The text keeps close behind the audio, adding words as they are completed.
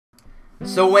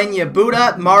So when you boot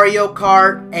up Mario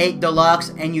Kart 8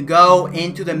 Deluxe and you go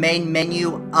into the main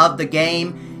menu of the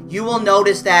game, you will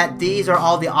notice that these are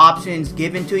all the options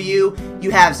given to you. You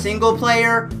have single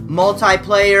player,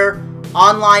 multiplayer,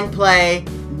 online play,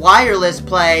 wireless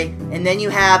play, and then you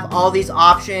have all these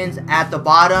options at the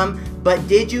bottom. But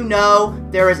did you know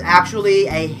there is actually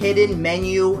a hidden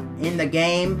menu in the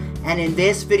game? And in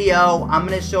this video, I'm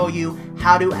going to show you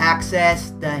how to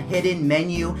access the hidden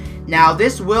menu. Now,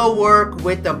 this will work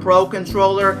with the Pro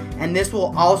controller, and this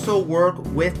will also work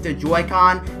with the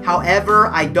Joy-Con. However,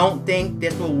 I don't think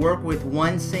this will work with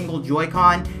one single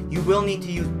Joy-Con. You will need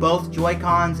to use both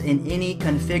Joy-Cons in any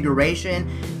configuration.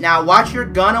 Now, what you're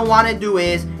going to want to do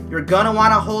is you're going to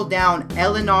want to hold down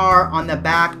L and R on the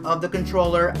back of the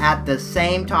controller at the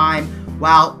same time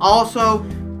while also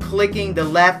clicking the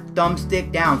left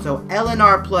thumbstick down. So L and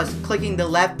R plus clicking the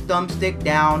left thumbstick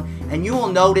down, and you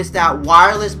will notice that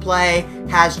wireless play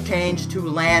has changed to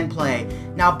LAN play.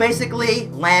 Now basically,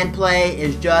 LAN play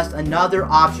is just another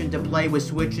option to play with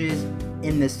switches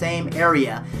in the same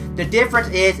area. The difference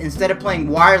is, instead of playing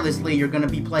wirelessly, you're going to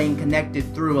be playing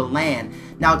connected through a LAN.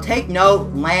 Now take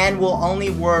note, LAN will only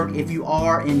work if you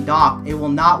are in dock. It will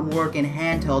not work in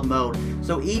handheld mode.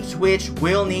 So each switch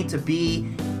will need to be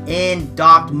in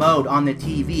docked mode on the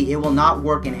TV. It will not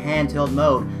work in handheld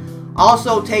mode.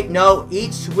 Also take note,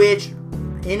 each switch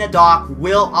in a dock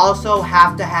will also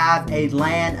have to have a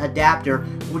LAN adapter,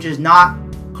 which is not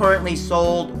currently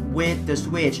sold with the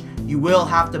Switch. You will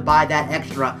have to buy that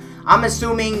extra. I'm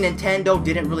assuming Nintendo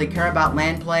didn't really care about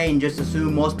LAN play and just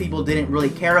assumed most people didn't really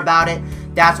care about it.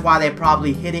 That's why they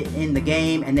probably hid it in the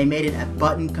game and they made it a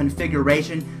button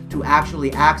configuration to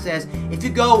actually access. If you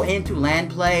go into LAN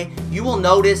play, you will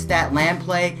notice that LAN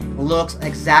play looks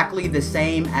exactly the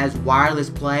same as wireless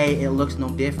play. It looks no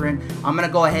different. I'm gonna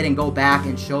go ahead and go back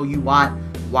and show you what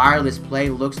wireless play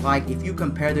looks like. If you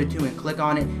compare the two and click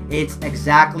on it, it's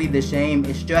exactly the same.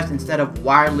 It's just instead of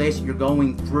wireless, you're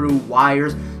going through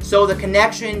wires. So the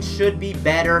connection should be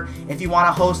better if you want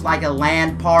to host like a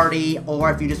LAN party,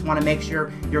 or if you just want to make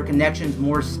sure your connection's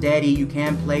more steady, you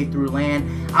can play through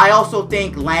LAN. I also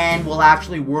think LAN will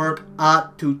actually work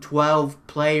up to 12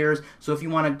 players. So if you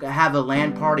want to have a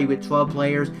LAN party with 12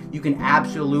 players, you can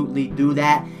absolutely do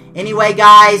that. Anyway,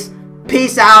 guys,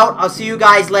 peace out. I'll see you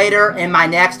guys later in my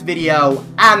next video.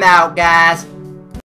 I'm out, guys.